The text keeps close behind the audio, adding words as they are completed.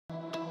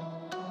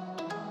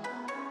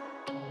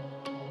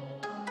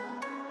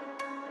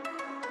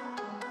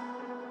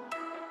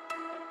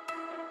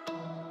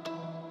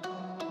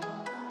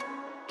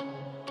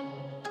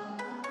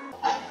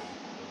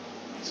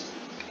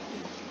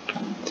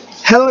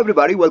Hello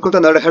everybody, welcome to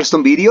another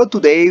Hearthstone video.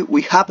 Today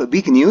we have a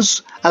big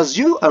news. As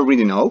you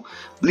already know,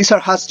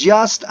 Blizzard has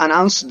just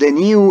announced the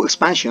new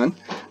expansion,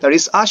 that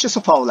is Ashes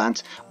of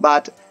Outland,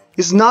 but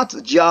it's not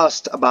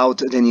just about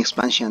the new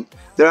expansion.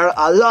 There are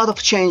a lot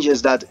of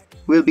changes that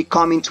will be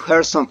coming to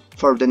Hearthstone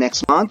for the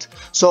next month,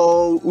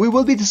 so we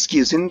will be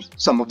discussing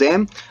some of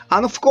them.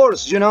 And of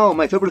course, you know,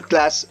 my favorite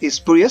class is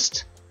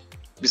Priest,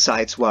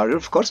 besides Warrior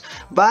of course,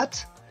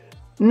 but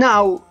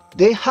now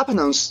they have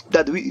announced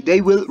that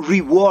they will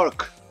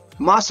rework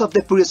most of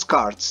the Priest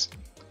cards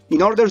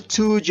in order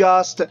to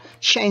just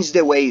change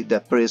the way the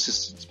Priest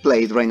is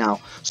played right now.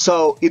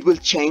 So it will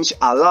change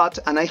a lot,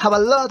 and I have a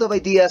lot of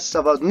ideas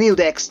about new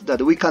decks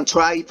that we can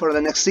try for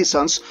the next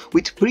seasons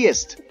with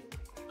Priest.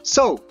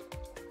 So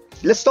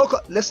let's talk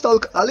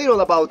a little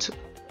about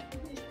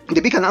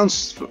the big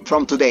announcement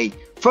from today.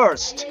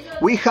 First,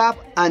 we have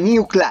a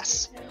new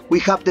class. We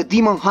have the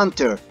Demon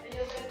Hunter.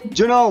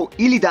 You know,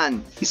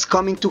 Illidan is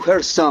coming to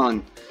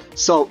Hearthstone,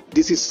 so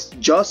this is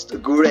just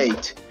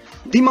great.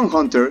 Demon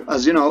Hunter,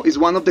 as you know, is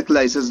one of the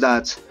classes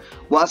that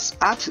was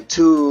added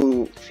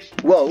to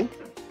WoW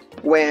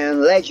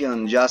when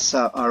Legion just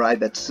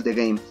arrived to the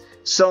game.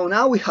 So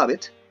now we have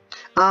it,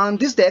 and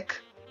this deck,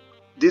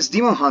 this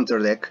Demon Hunter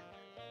deck,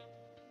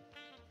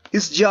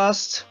 is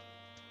just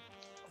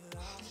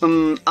a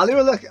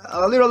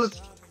little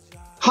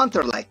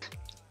hunter-like.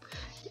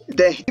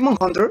 The Demon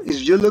Hunter,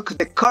 if you look at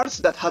the cards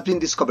that have been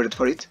discovered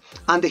for it,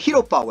 and the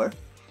hero power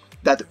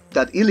that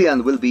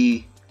Illidan will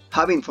be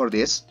having for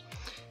this,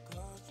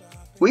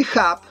 we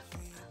have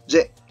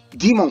the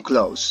Demon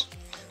Claws.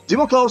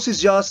 Demon Claws is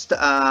just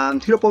a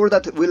hero power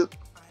that will,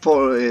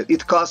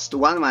 it costs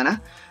 1 mana,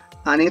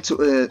 and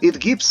it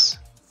gives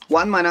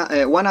 1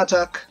 mana, 1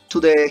 attack to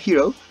the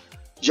hero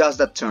just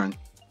that turn.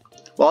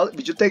 Well,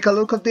 if you take a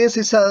look at this,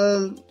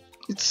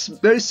 it's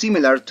very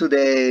similar to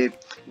the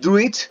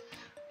Druid,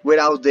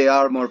 without the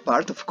armor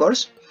part, of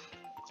course.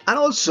 And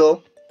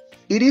also,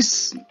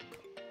 this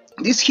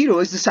hero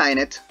is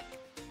designed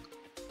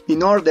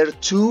in order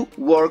to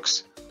work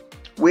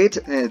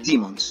with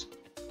demons,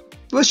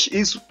 which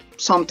is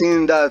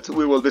something that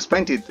we will be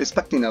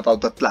expecting about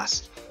that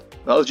class.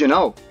 Well, you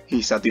know,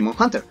 he's a demon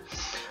hunter.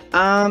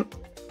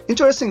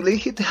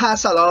 Interestingly, it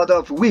has a lot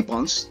of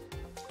weapons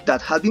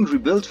that have been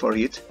rebuilt for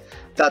it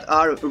that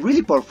are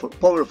really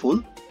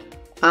powerful,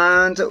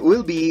 and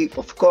will be,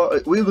 of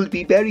course, will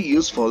be very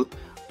useful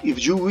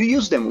if you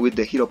use them with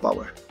the hero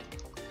power.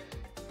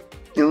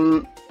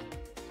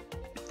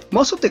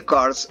 Most of the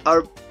cards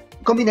are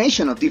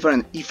combination of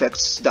different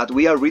effects that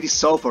we already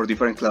saw for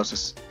different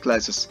classes.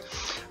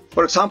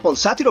 For example,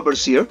 Satyr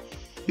Overseer,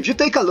 if you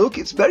take a look,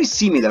 it's very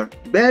similar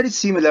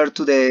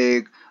to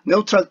the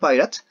neutral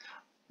pirate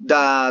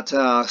that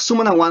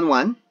summon a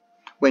 1/1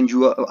 when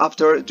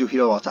after your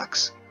hero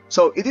attacks.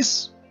 So it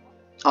is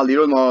a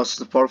little more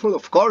powerful,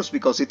 of course,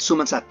 because it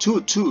summons a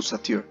 2/2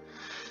 Satyr,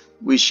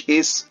 which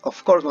is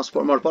of course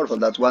more powerful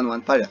than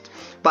 1/1 pirate.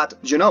 But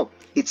you know,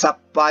 it's a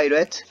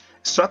pirate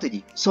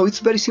strategy, so it's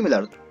very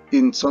similar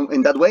in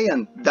that way,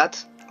 and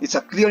that is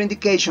a clear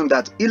indication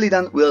that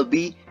Illidan will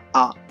be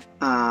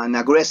an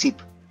aggressive.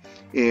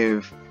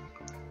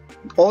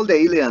 All the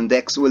Illidan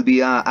decks will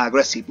be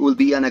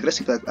an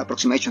aggressive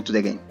approximation to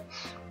the game.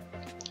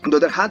 On the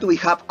other hand, we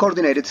have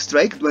Coordinated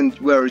Strike,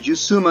 where you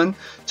summon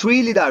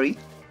 3 Illidari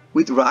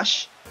with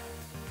Rush.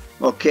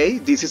 Okay,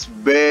 this is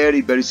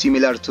very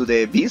similar to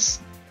the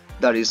Beast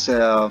that is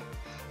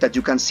that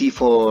you can see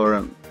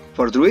for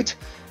Druid.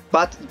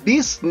 But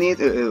Beasts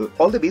need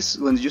all the Beasts.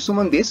 When you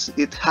summon Beasts,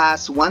 it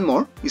has one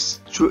more. It's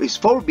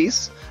 4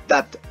 Beasts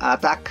that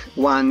attack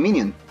 1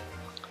 minion.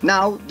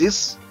 Now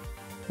this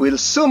will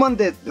summon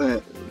the.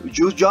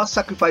 You just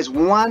sacrifice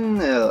 1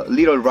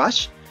 little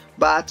Rush,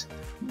 but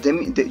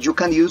you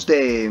can use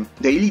the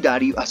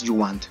Illidari as you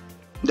want.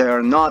 They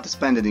are not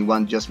expanded in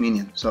 1 just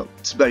minion, so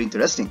it's very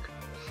interesting.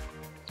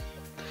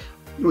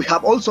 We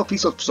have also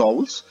Feast of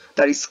Souls,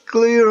 that is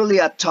clearly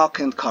a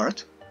token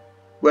card,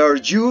 where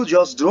you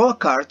just draw a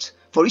card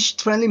for each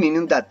friendly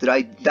minion that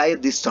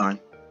died this turn.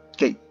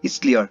 Okay, it's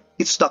clear,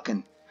 it's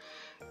token.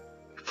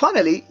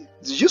 Finally,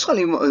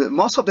 usually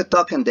most of the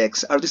token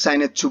decks are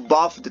designed to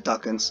buff the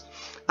tokens,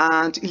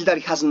 and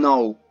Illidari has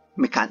no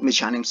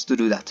mechanics to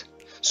do that.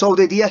 So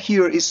the idea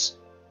here is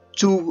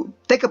to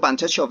take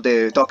advantage of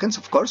the tokens,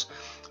 of course,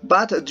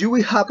 but you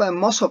will have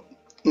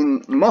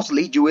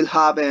mostly you will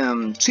have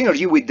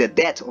synergy with the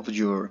death of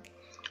your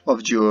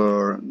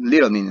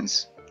little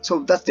minions. So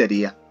that's the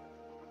idea.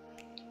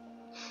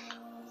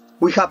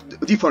 We have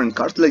different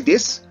cards like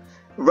this.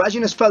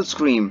 Raging Spell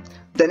Scream.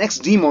 The next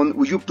demon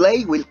you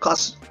play will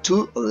cost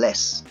 2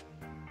 less.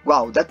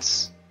 Wow,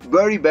 that's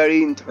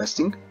very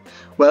interesting.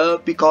 Well,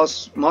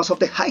 because most of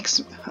the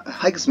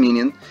hikes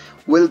minion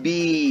will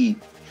be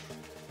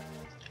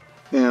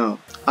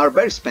are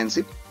very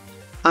expensive,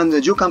 and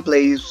you can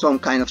play some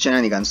kind of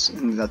shenanigans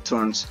in that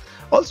turns.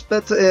 Also,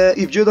 but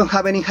if you don't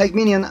have any hike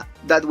minion,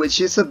 which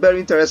is a very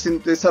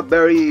interesting, it's a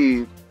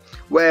very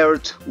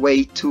weird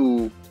way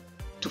to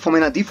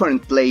foment a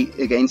different play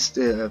against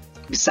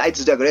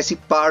besides the aggressive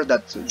part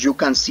that you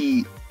can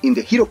see in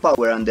the hero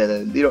power and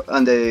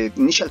the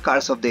initial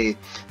cards of the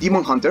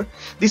Demon Hunter,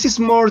 this is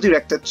more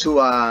directed to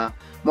a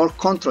more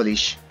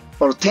controlish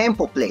or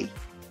tempo play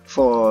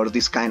for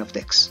this kind of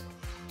decks.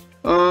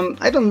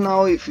 I don't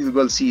know if we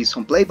will see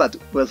some play, but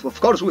well, of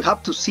course we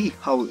have to see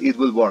how it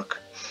will work.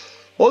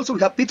 Also, we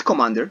have Pit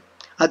Commander.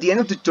 At the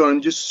end of the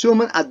turn, you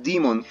summon a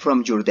demon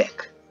from your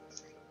deck.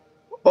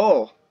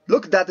 Oh,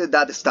 look at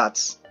that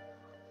stats.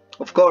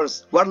 Of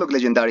course, Warlock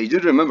Legendary, you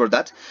remember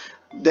that.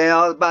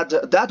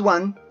 But that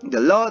one,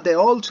 the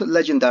old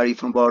Legendary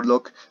from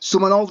Warlock,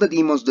 summon all the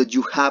demons that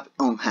you have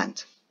on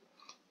hand,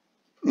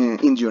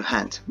 in your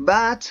hand.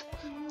 But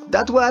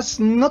that was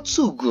not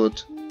so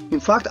good. In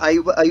fact, I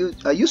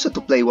used it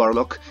to play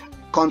Warlock,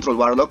 control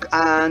Warlock,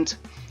 and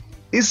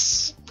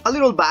it's a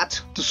little bad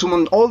to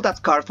summon all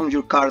that card from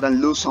your card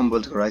and lose some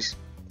Battle Cries.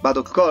 But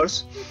of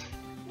course,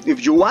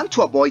 if you want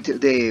to avoid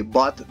the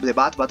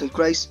bad Battle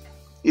Cries,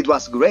 it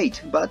was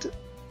great, but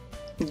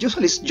it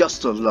usually is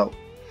just so low.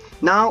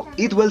 Now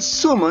it will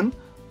summon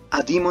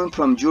a demon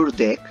from your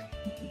deck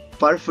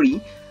for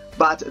free,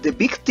 but the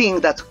big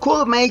thing that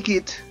could make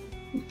it,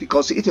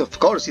 because it of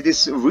course it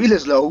is really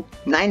slow,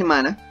 9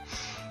 mana,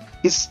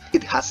 is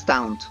it has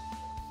Taunt.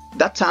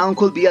 That Taunt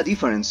could be a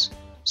difference.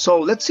 So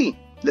let's see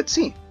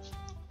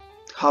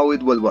how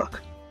it will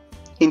work.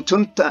 In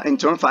turn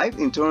 5,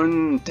 in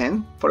turn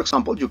 10, for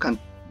example, you can't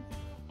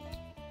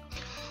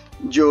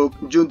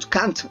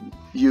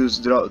use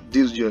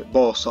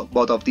both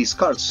of these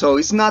cards, so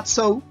it's not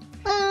so.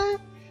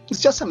 It's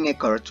just a meh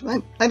card.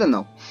 I don't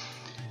know.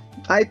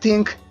 I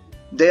think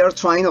they are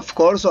trying, of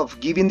course, of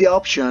giving the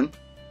option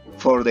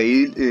for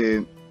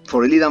the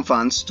Illidan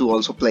fans to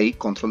also play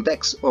control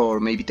decks or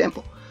maybe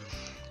tempo.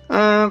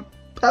 I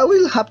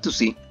will have to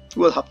see.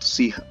 We'll have to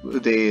see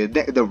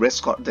the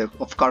rest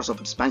of cards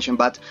of expansion,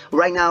 but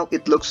right now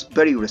it looks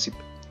very aggressive.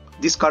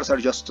 These cards are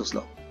just too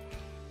slow.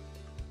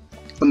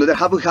 On the other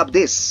hand, we have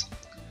this.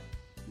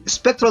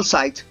 Spectral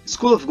Sight,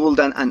 School of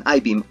Gul'dan, and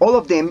I-Beam. All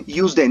of them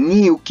use the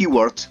new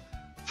keyword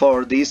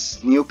for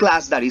this new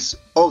class, that is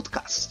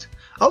Outcast.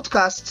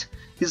 Outcast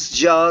is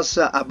just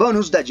a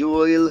bonus that you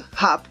will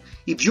have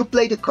if you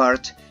play the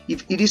card,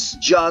 if it is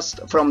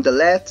just from the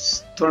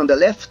left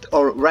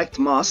or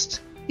rightmost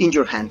in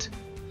your hand.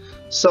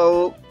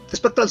 So the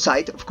Spectral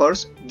Sight, of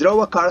course,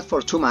 draw a card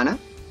for 2 mana.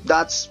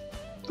 That's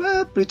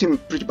pretty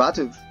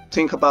bad.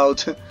 Think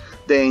about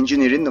the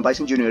engineering, the base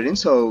engineering.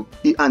 So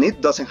and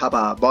it doesn't have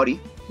a body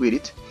with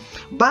it.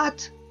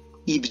 But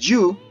if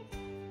you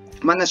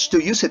manage to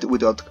use it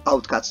without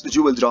Outcasts,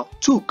 you will draw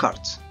 2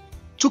 cards.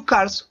 2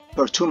 cards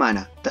per 2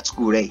 mana. That's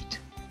great.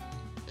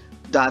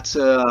 That's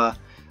 1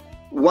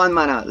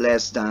 mana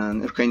less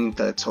than Arcane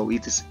Intellect, so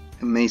it is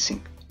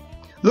amazing.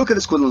 Look at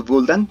the School of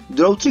Gul'dan.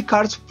 Draw 3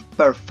 cards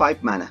per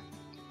 5 mana.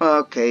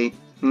 Okay,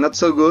 not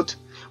so good.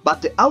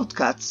 But the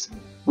Outcasts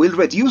will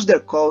reduce their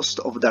cost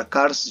of their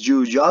cards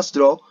you just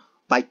draw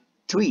by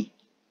 3.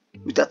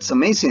 That's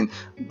amazing.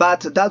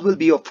 But that will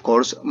be, of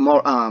course,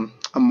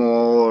 a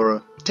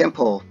more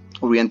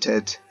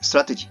tempo-oriented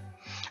strategy.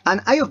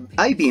 And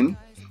I-Beam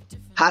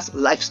has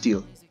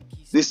Lifesteal.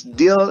 This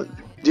deal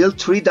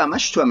 3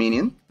 damage to a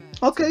minion.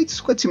 Okay, it's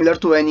quite similar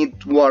to any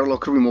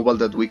Warlock removal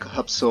that we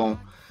have saw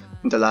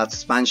in the last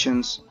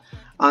expansions,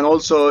 and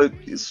also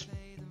it's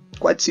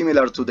quite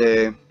similar to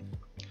the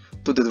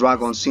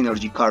Dragon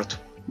Synergy card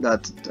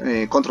that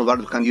Control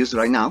Warlock can use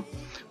right now.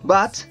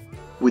 But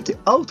with the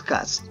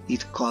Outcast,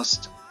 it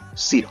costs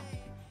 0.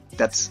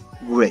 That's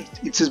great.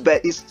 It's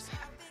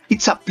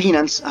a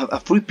penance, a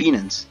free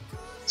penance.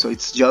 So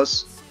it's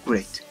just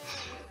great.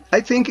 I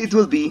think it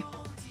will be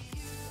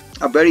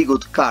a very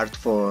good card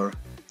for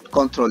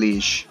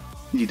control-ish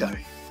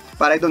legendary,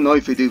 but I don't know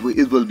if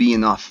it will be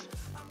enough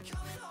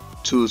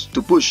to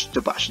push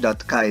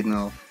that kind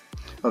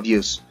of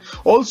use.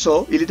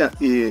 Also,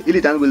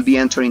 Illidan will be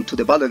entering to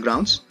the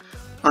battlegrounds,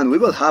 and we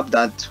will have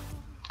that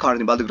card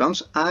in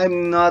battlegrounds.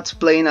 I'm not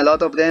playing a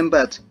lot of them,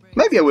 but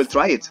maybe I will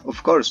try it,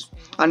 of course.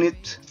 And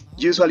it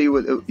usually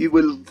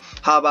will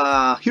have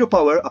a hero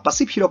power, a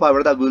passive hero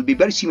power that will be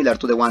very similar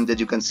to the one that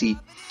you can see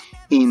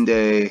in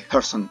the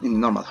Hearthstone,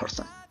 in normal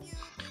Hearthstone.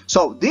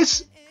 So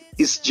this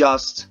is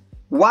just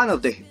one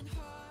of the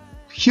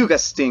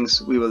hugest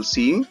things we will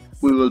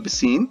be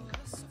seeing.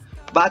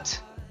 But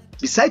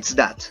besides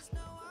that,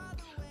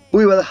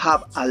 we will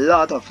have a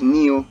lot of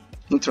new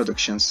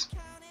introductions.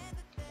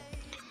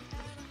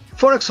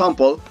 For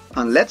example,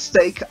 and let's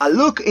take a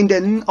look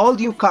in all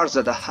new cards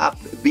that have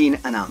been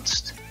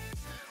announced.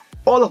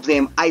 All of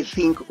them, I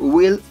think,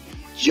 will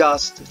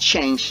just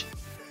change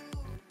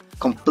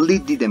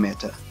completely the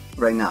meta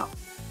right now.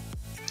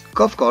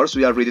 Of course,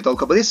 we already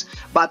talked about this,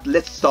 but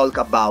let's talk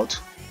about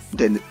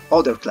the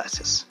other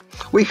classes.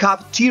 We have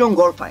Tyrion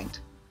Gorefind.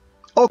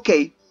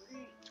 Okay,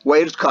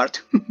 weird card,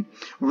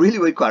 really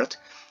weird card.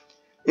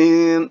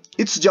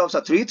 It's just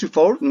a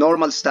 3/4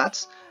 normal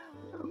stats.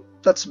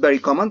 That's very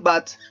common,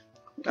 but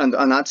and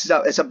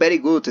it's a very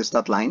good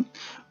stat line.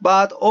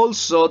 But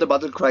also the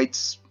battle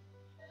cries: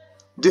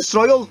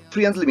 destroy all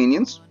friendly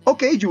minions.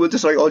 Okay, you will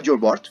destroy all your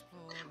board,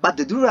 but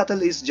the do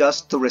rattle is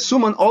just to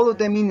resummon all of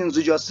the minions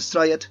you just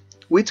destroyed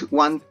with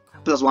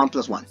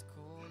 1+1+1.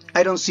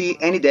 I don't see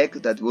any deck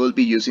that will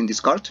be using this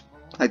card.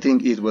 I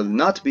think it will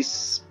not be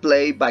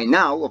played by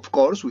now. Of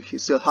course, we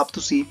still have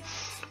to see.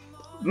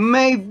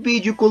 Maybe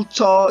you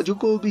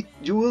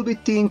will be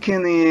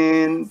thinking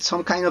in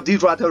some kind of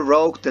this rattle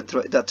rogue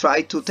that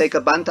try to take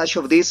advantage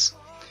of this,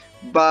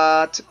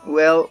 but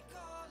well,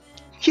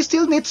 he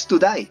still needs to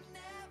die.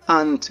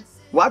 And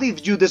what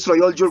if you destroy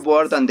all your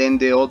board and then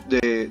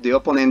the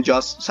opponent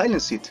just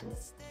silence it?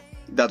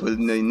 That will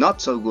be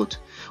not so good.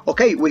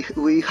 Okay,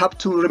 we have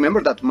to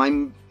remember that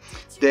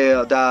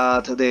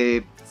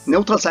the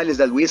neutral silence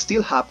that we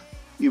still have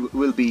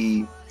will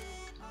be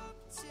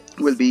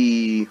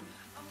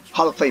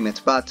Hall of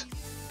Famed, but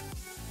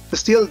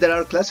still there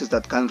are classes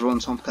that can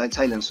run some kind of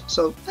silence.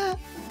 So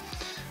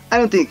I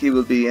don't think it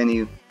will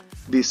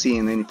be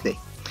seen any play.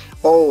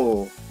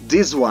 Oh,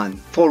 this one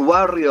for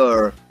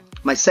warrior,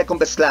 my second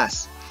best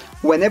class.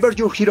 Whenever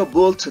your hero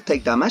bolts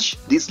take damage,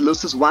 this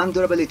loses 1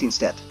 durability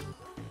instead.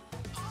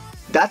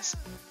 That's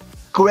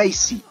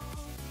crazy.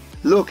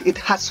 Look, it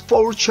has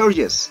 4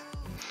 charges.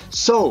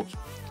 So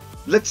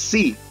let's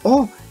see.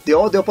 Oh, the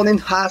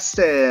opponent has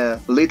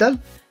lethal.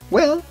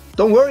 Well,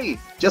 don't worry.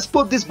 Just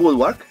put this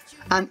bulwark,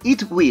 and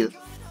it will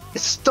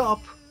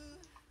stop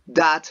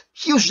that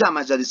huge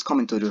damage that is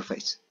coming to your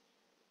face,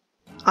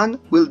 and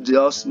will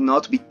just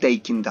not be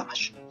taking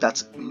damage.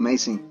 That's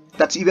amazing.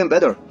 That's even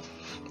better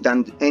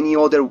than any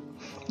other.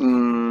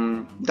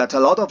 That's a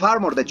lot of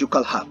armor that you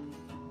can have.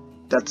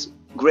 That's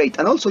great.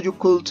 And also you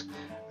could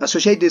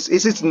associate this.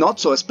 It's not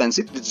so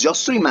expensive. It's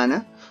just 3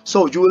 mana,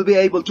 so you will be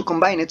able to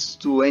combine it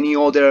to any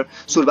other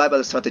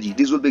survival strategy.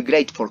 This will be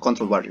great for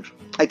Control Warrior.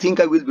 I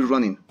think I will be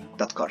running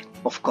that card,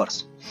 of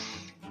course.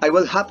 I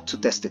will have to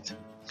test it.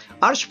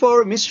 Arch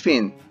for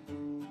Mishfin.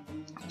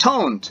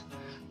 Taunt.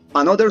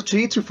 Another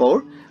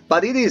 3/4,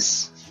 but it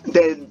is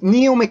the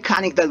new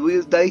mechanic that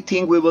I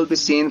think we will be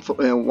seeing for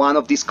one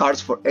of these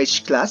cards for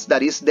each class.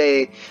 That is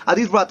the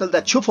added rattle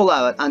that shuffle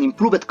out an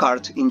improved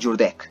card in your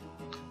deck.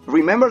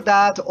 Remember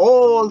that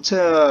old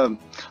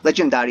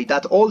legendary,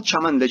 that old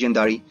shaman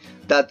legendary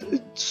that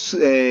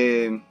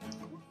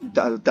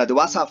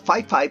was a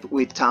 5/5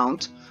 with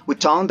taunt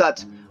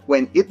that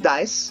when it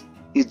dies,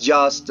 it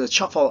just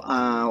shuffle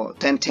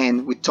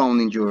 10/10 with taunt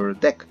in your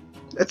deck.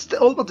 It's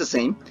almost the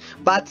same,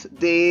 but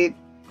the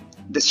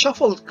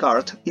shuffle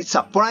card, it's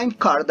a prime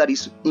card that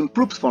is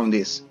improved from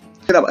this.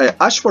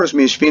 Ash for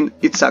Mishfin,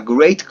 it's a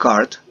great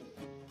card.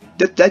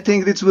 I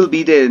think this will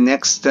be the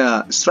next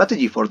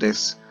strategy for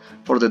this,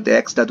 for the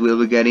decks that we'll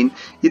be getting.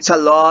 It's a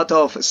lot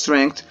of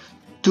strength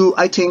to,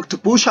 I think, to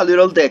push a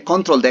little the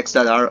control decks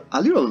that are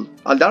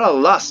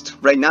lost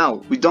right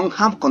now. We don't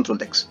have control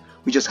decks.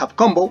 We just have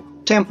combo,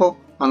 tempo,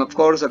 and of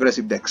course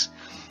aggressive decks.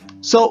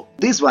 So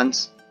this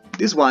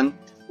one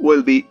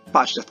will be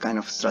patched that kind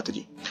of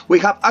strategy. We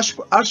have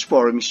Arch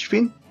for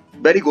Mishfin,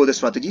 very good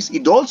strategies.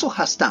 It also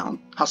has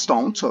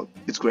taunt, so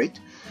it's great.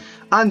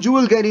 And you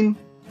will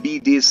be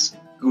this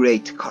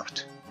great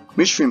card,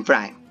 Mishfin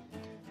Prime.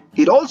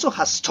 It also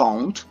has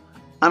taunt,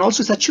 and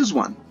also it's a choose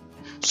one.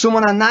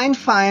 Summon a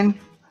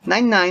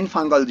 9/9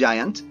 fungal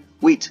giant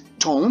with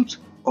taunt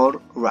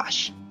or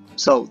rush.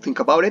 So think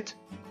about it.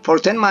 For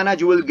 10 mana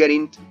you will get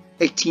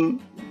 18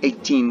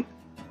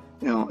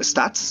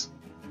 stats,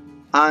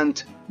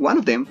 and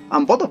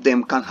both of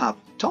them can have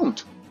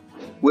taunt.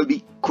 Will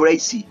be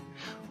crazy.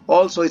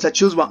 Also, it's a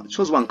choose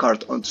one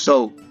card.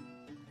 So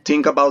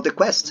think about the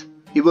quest.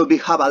 It will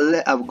have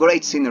a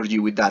great synergy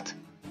with that.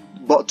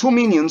 But 2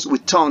 minions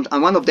with taunt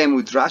and one of them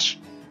with rush,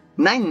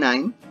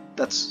 9/9.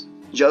 That's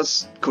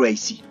just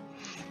crazy.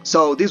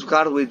 So this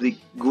card will be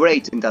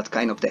great in that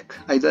kind of deck.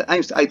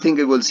 I think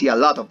it will see a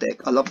lot of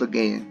the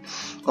game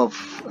of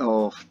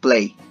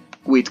play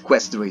with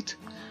Quest Druid.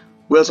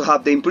 We also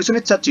have the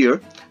Imprisoned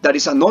Satyr. That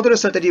is another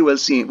strategy we'll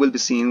be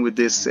seeing with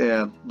this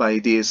by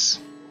this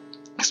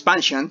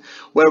expansion,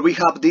 where we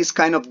have this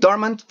kind of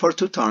dormant for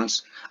 2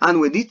 turns, and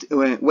with it,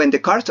 when the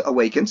card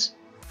awakens,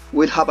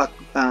 will have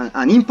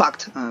an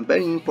impact, a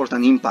very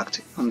important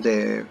impact on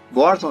the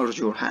board or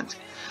your hand.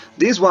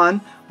 This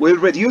one will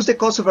reduce the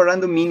cost of a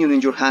random minion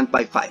in your hand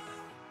by 5.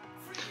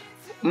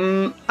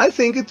 I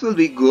think it will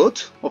be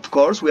good. Of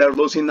course, we are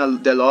losing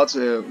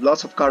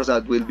lots of cards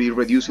that will be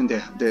reducing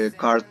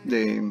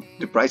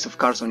the price of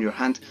cards on your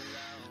hand.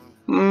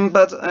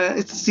 But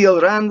it's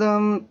still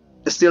random.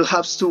 It still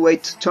has to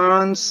wait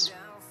turns.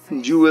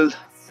 You will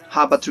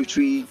have a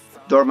 3/3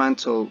 dormant.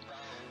 So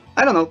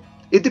I don't know.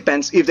 It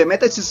depends. If the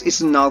meta is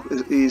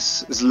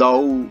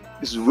slow,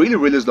 is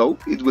really slow,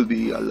 it will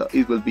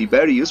be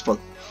very useful.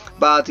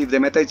 But if the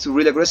meta is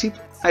really aggressive,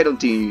 I don't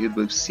think it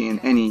will be seeing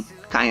any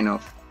kind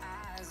of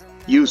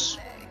use.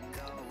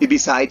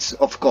 Besides,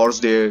 of course,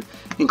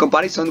 in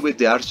comparison with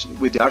the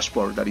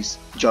Archport, that is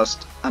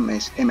just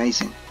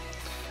amazing.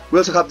 We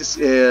also have this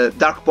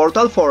Dark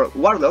Portal for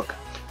Warlock.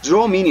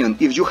 Draw minion.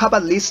 If you have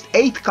at least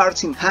 8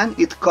 cards in hand,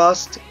 it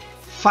costs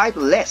 5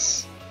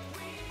 less.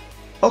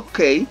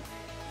 Okay,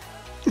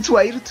 it's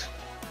weird.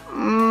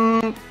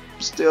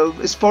 Still,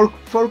 it's for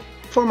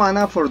 4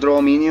 mana for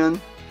draw minion.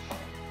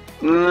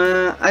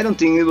 I don't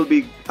think it will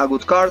be a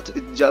good card.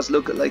 It just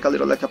looks like a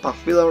little like a path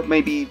filler.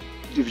 Maybe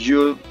if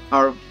you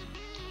are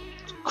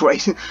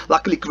crazy,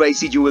 luckily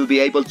crazy, you will be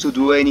able to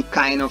do any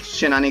kind of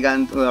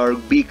shenanigan or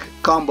big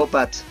combo,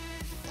 but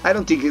I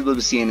don't think it will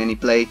be seen any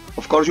play.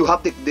 Of course, you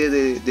have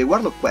the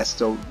Warlock quest,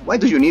 so why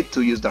do you need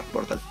to use Dark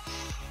Portal?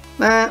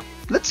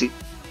 Let's see.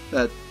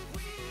 But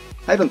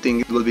I don't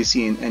think it will be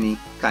seen any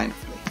kind of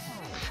play.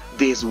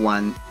 This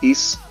one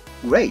is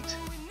great.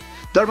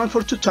 Dormant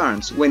for 2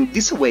 turns. When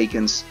this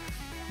awakens,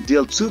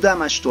 deal 2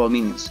 damage to all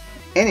minions,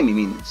 enemy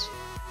minions,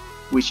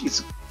 which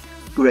is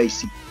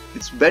crazy.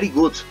 It's very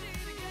good.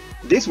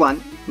 This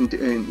one,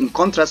 in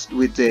contrast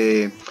with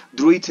the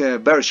Druid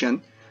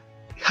version,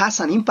 has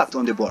an impact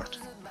on the board.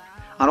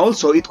 And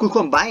also it could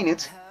combine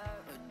it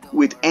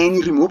with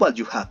any removal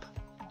you have.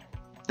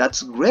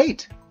 That's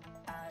great.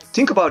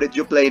 Think about it,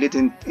 you played it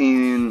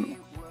in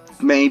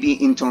maybe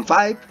in turn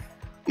 5,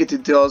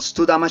 it does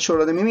 2 damage to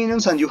all enemy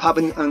minions and you have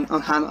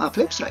on hand a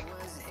Flame Strike.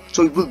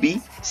 So it will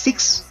be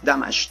 6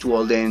 damage to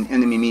all the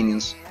enemy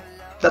minions.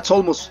 That's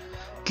almost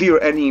clear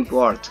any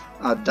board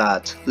at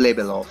that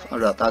level of,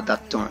 or at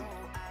that turn.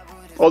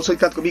 Also it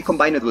can be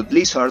combined with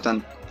Blizzard,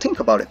 and think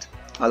about it,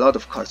 a lot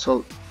of cards.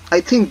 So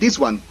I think this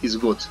one is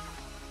good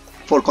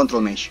for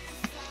Control Mage.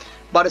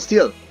 But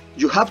still,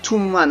 you have to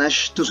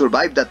manage to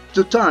survive that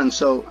 2 turns,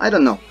 so I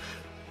don't know.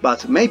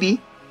 But maybe,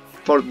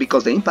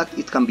 because the impact,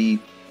 it can be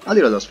a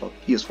little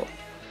useful.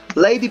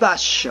 Lady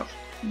Basho,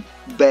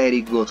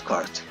 very good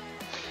card.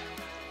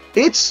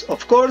 It's,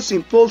 of course,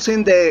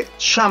 impulsing the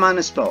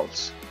Shaman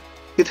spells.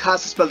 It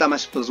has spell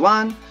damage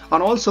 +1,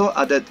 and also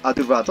at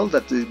the battle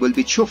that it will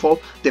be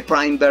shuffle the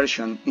Prime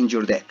version in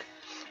your deck.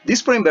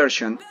 This Prime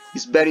version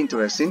is very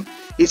interesting.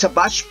 It's a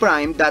Bash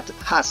Prime that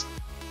has,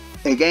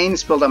 again,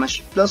 spell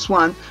damage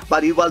 +1,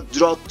 but it will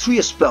draw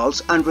 3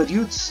 spells and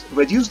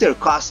reduce their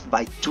cost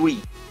by 3.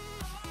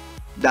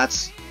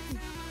 That's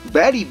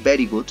very,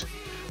 very good.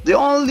 The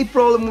only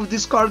problem with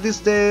this card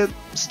is the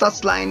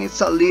stats line.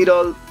 It's a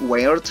little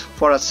weird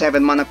for a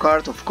 7 mana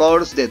card. Of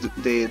course,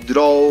 the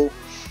draw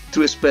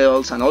 3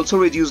 spells and also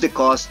reduce the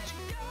cost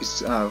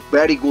is a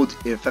very good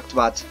effect,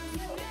 but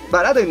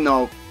I don't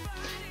know.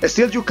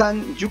 Still, you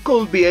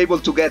could be able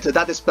to get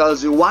that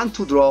spells you want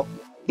to draw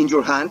in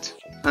your hand,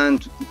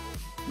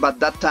 but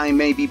that time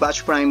maybe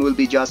Bash Prime will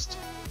be just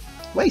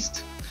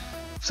waste.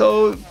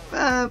 So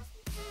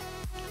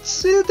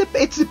it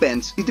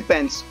depends. It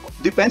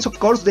depends, of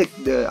course,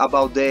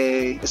 about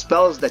the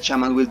spells that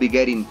Shaman will be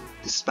getting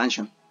this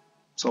expansion.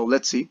 So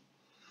let's see.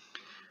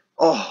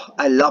 Oh,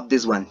 I love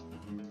this one.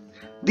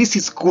 This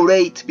is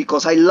great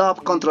because I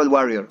love Control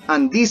Warrior,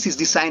 and this is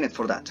designed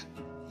for that.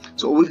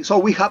 So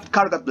we have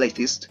Kargat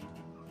Bladefist,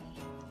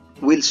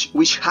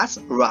 which has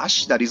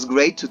Rush, that is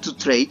great to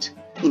trade.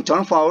 In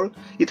turn 4,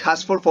 it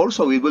has 4/4,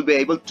 so it will be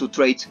able to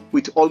trade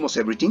with almost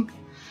everything.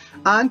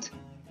 And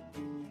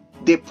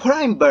the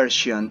Prime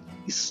version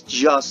is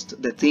just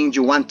the thing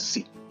you want to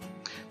see.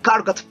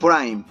 Kargat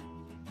Prime,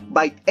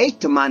 by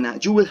 8 mana,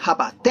 you will have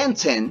a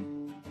 10/10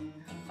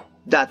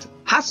 that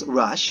has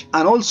Rush,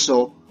 and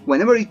also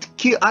whenever it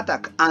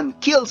attack and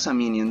kills a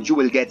minion, you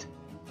will get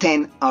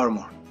 10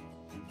 armor.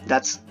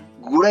 That's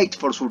great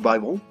for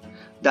survival.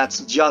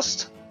 That's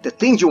just the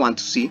thing you want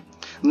to see.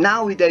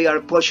 Now they are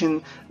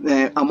pushing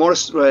a more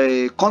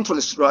control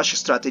rush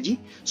strategy,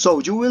 so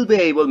you will be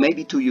able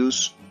maybe to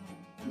use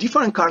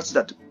different cards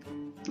that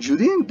you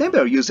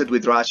never use it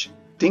with rush.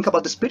 Think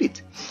about the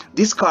Spirit.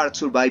 This card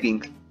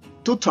surviving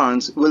 2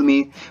 turns will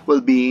mean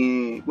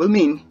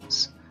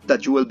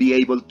that you will be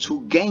able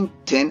to gain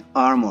 10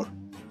 armor.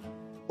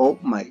 Oh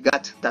my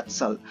god, that's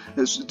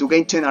to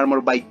gain 10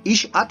 armor by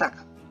each attack.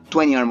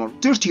 20 armor,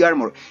 30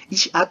 armor,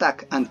 each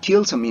attack and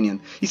kills a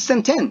minion. It's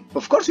 10/10,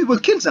 of course it will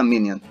kill some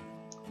minion.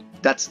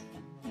 That's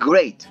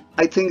great.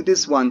 I think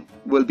this one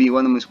will be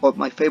one of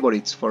my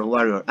favorites for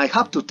Warrior. I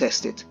have to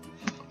test it.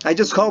 I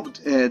just hope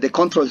the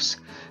controls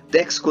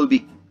decks could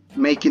be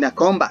making a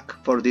comeback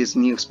for this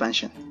new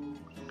expansion.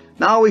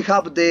 Now we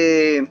have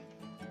the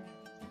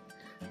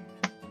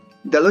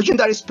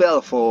legendary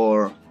spell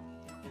for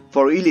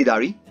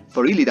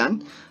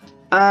Illidan,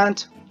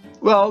 and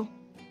well,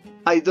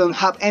 I don't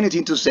have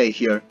anything to say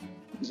here.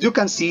 As you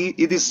can see,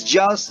 it is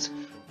just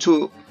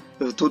to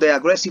the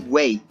aggressive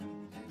way.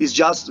 It's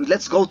just,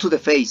 let's go to the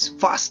face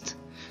fast.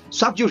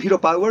 Swap your hero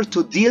power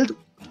to deal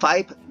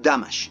 5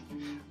 damage.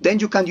 Then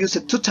you can use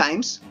it 2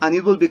 times, and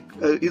it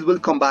will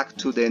come back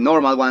to the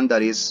normal one,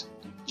 that is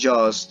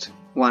just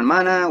 1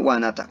 mana,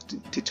 1 attack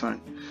to turn.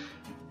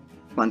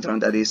 1 turn,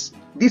 that is.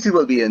 This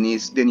will be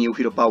the new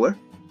hero power.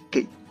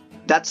 Okay,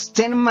 that's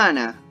 10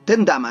 mana,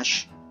 10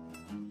 damage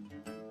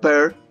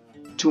per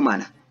 2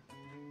 mana.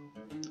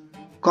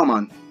 Come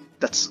on,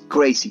 that's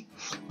crazy.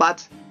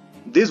 But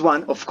this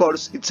one, of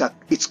course,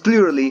 it's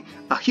clearly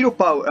a hero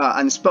power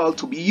and spell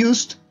to be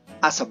used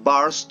as a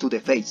burst to the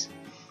face.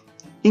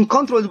 In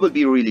control, it will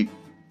be really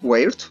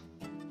weird.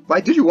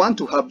 Why do you want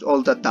to have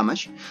all that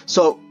damage?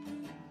 So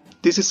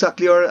this is a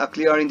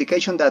clear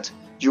indication that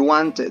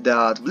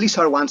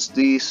Blizzard wants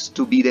this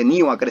to be the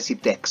new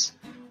aggressive decks.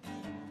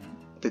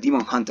 the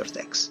Demon Hunter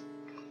decks.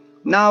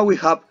 Now we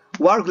have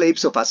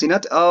Warglaives of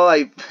Asinat. Oh,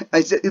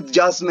 it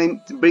just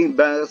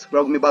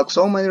brought me back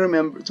so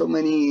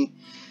many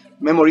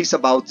memories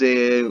about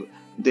the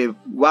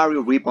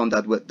Warrior Weapon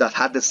that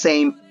had the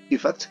same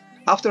effect.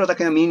 After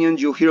attacking a minion,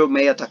 your hero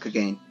may attack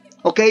again.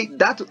 Okay,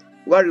 that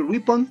Warrior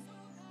Weapon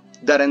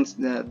didn't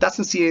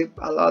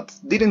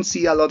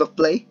see a lot of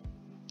play.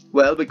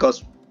 Well,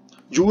 because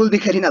you will be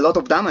getting a lot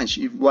of damage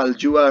while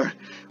you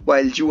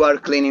are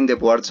cleaning the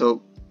board.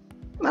 So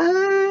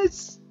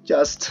it's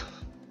just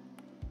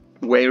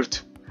weird.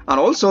 And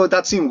also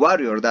that's in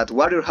Warrior. That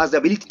Warrior has the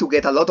ability to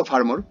get a lot of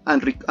armor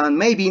and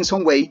maybe in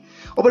some way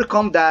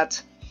overcome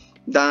that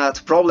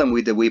problem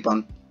with the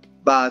weapon.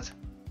 But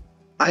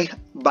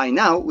by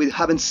now we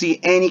haven't seen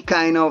any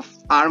kind of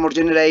armor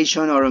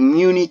generation or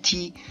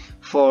immunity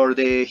for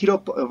the hero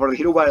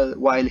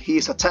while he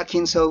is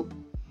attacking. So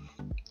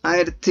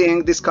I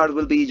think this card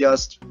will be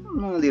just a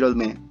little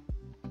meh.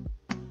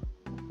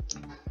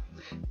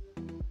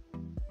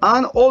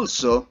 And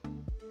also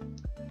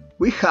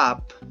we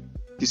have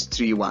these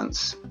 3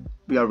 ones.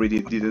 We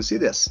already didn't see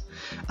this.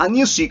 A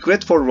new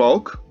secret for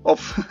Rogue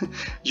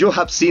you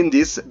have seen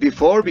this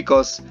before,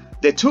 because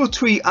the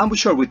 2/3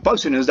 ambusher with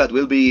poisonous that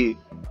will be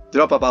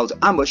drop about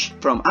ambush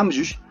from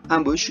ambush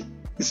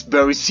is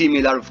very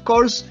similar, of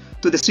course,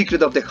 to the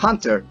secret of the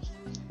hunter,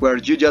 where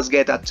you just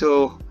get a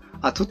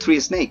 2/3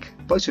 snake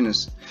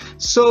poisonous.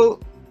 So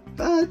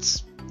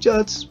it's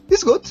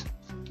good.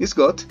 It's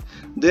good.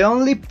 The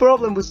only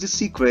problem with the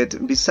secret,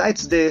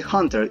 besides the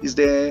hunter, is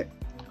the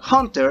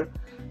hunter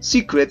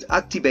secret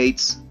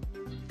activates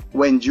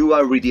when you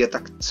are already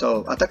attacked.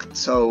 So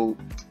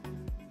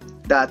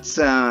that's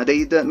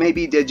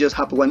maybe they just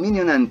have 1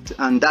 minion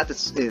and that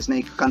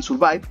snake can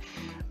survive,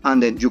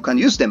 and then you can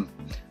use them.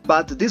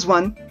 But this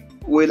one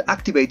will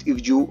activate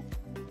if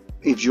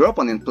your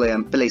opponent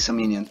plays a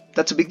minion.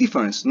 That's a big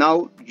difference.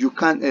 Now you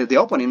can the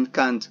opponent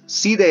can't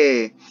see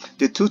the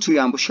 2/3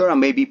 ambusher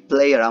and maybe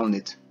play around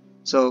it.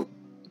 So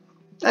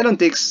I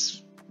think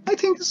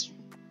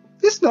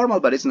it's normal,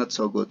 but it's not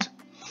so good.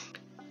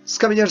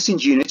 Scavenger's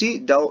Ingenuity,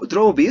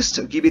 draw a beast,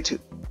 give it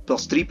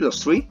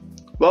 +3/+3.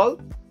 Well,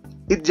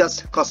 it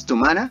just costs 2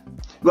 mana.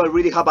 You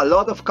already have a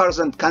lot of cards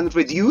that can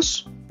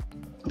reduce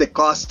the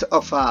cost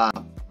of a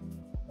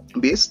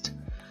beast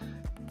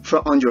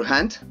on your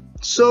hand.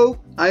 So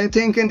I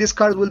think this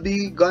card will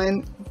be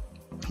going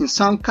in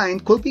some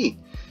kind, could be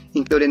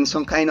including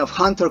some kind of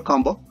hunter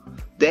combo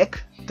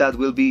deck that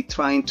will be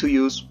trying to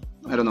use,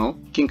 I don't know,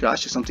 King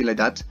Crush or something like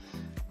that.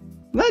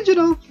 But you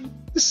know,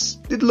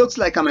 it looks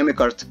like a meme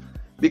card,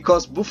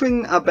 because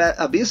buffing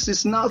a beast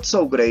is not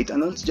so great,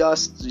 and let's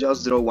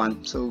just draw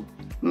 1. So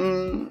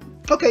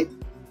okay,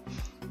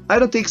 I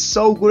don't think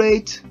so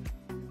great.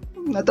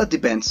 That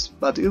depends,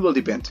 but it will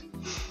depend.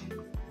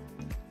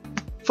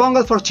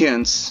 Fungal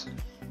Fortunes.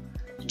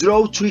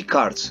 Draw 3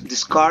 cards,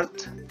 discard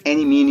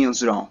any minions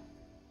drawn.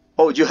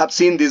 Oh, you have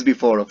seen this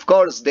before, of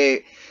course.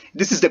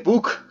 This is the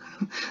book,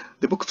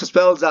 the book of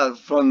spells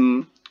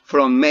from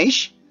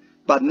Mage,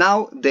 but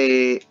now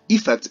the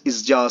effect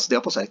is just the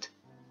opposite.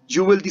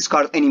 You will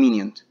discard any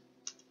minion.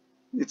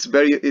 It's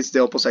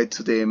the opposite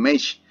to the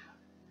Mage.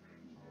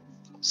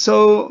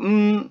 So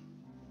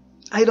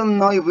I don't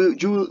know if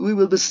we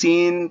will be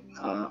seeing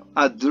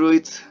a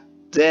druid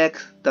deck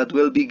that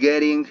will be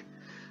getting,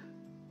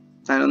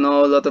 I don't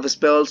know, a lot of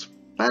spells.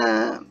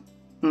 I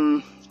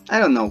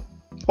don't know.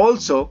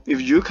 Also, if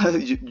you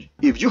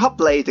have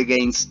played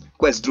against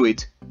Quest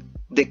Druid,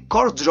 the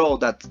card draw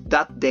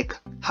that deck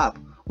have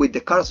with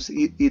the cards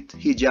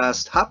he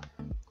just have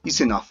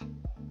is enough.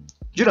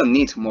 You don't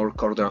need more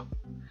card draw.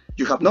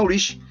 You have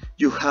Nourish,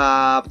 you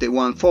have the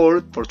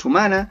 1/4 for 2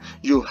 mana,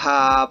 you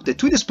have the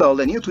Twin Spell,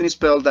 the new Twin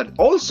Spell that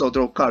also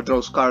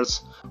draws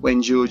cards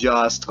when you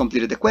just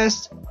completed the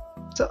quest.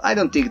 So I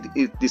don't think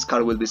this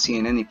card will be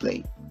seeing any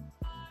play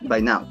by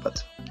now,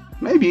 but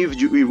maybe if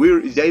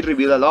they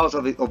reveal a lot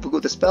of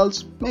good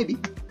spells, maybe,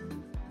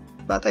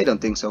 but I don't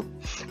think so.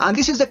 And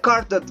this is the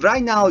card that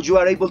right now you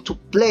are able to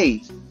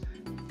play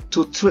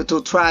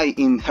to try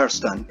in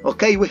Hearthstone.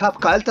 Okay, we have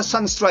Kael'thas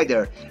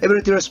Sunstrider.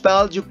 Every 3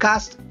 spell you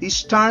cast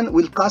each turn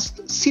will cost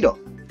 0.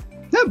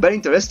 Yeah, very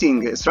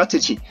interesting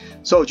strategy.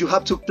 So you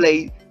have to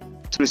play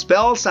 3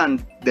 spells,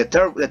 and the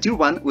tier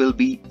 1 will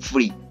be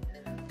free.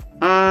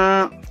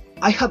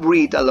 I have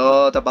read a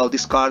lot about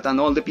this card, and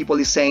all the people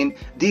is saying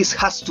this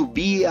has to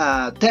be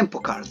a tempo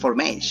card for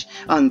Mage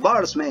and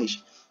Bard's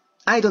Mage.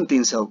 I don't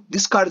think so.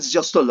 This card is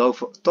just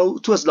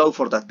too slow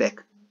for that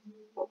deck.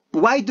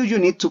 Why do you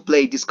need to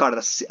play this card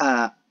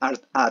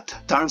at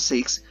turn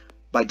 6?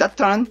 By that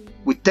turn,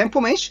 with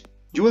tempo Mage,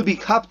 you will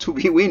have to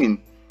be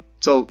winning.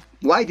 So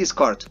why this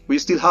card? We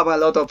still have a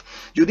lot of.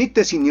 You need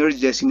the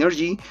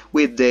synergy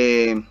with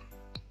the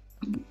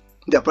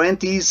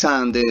Apprentice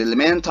and the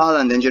Elemental,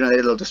 and then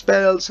generate a lot of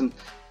spells. And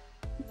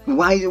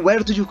where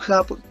do you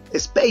have a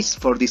space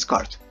for this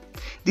card?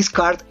 This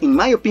card, in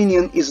my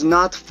opinion, is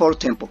not for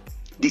tempo.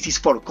 This is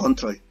for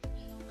control.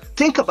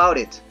 Think about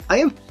it. I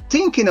am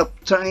thinking of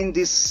trying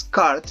this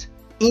card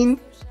in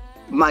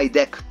my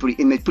deck,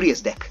 in my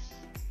Priest deck.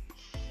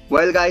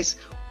 Well guys,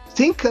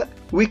 think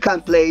we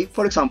can play,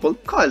 for example,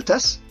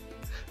 Kael'thas.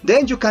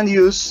 Then you can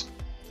use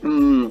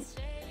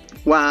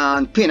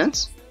one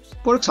Penance,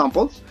 for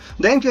example.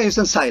 Then you can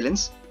use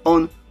Silence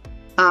on,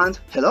 and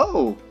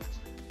hello,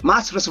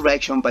 Mass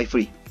Resurrection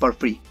for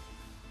free.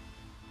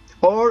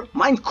 Or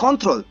Mind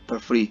Control for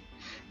free.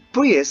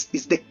 Priest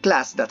is the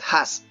class that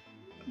has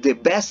the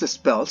best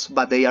spells,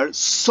 but they are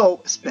so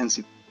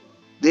expensive.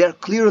 They are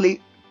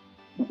clearly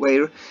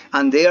rare,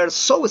 and they are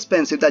so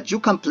expensive that you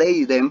can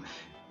play them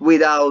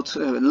without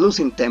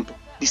losing tempo.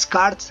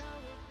 Discard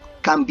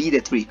can be the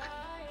trick.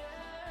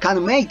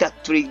 Can make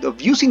that trick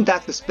of using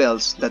that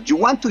spells that you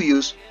want to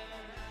use,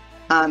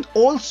 and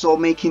also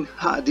making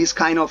this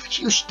kind of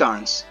huge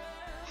turns.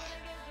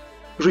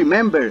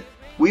 Remember,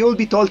 we will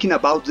be talking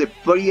about the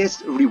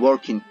Priest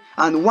reworking,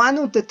 and one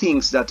of the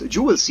things that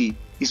you will see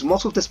is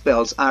most of the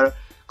spells are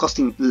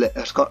costing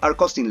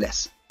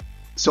less.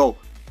 So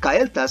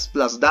Kael'thas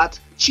plus that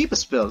cheap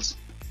spells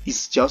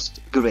is just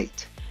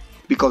great,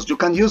 because you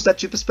can use that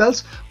cheap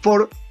spells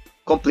to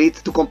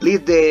complete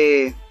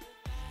the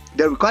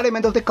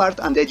requirement of the card,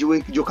 and then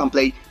you can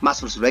play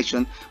Mass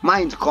Resurrection,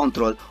 Mind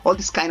Control, all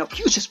these kind of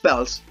huge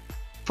spells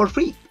for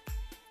free.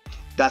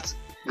 That's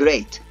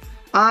great.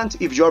 And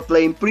if you're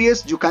playing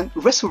Priest, you can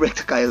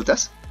resurrect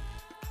Kael'thas.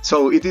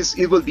 So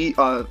it will be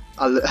a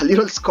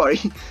little scary.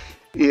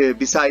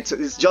 Besides,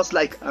 it's just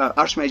like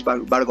Archmage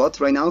Bargot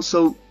right now.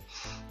 So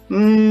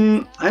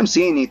I'm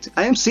seeing it.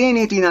 I am seeing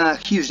it in a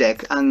huge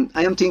deck, and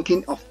I am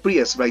thinking of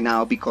Priest right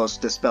now because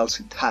the spells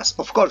it has.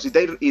 Of course,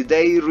 if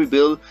they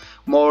reveal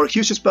more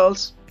huge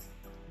spells,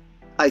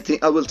 I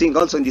will think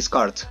also in this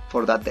card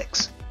for that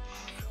decks.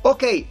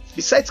 Okay,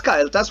 besides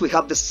Kael'thas, we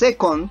have the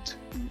second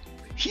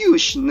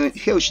huge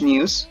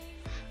news,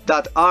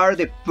 that are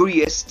the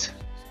Priest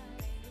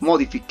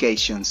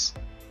modifications.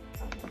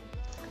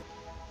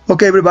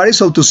 Okay everybody,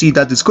 so to see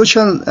that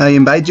discussion, I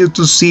invite you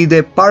to see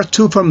the part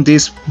 2 from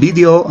this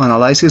video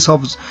analysis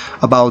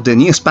about the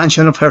new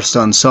expansion of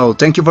Hearthstone. So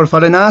thank you for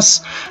following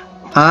us,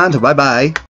 and bye bye.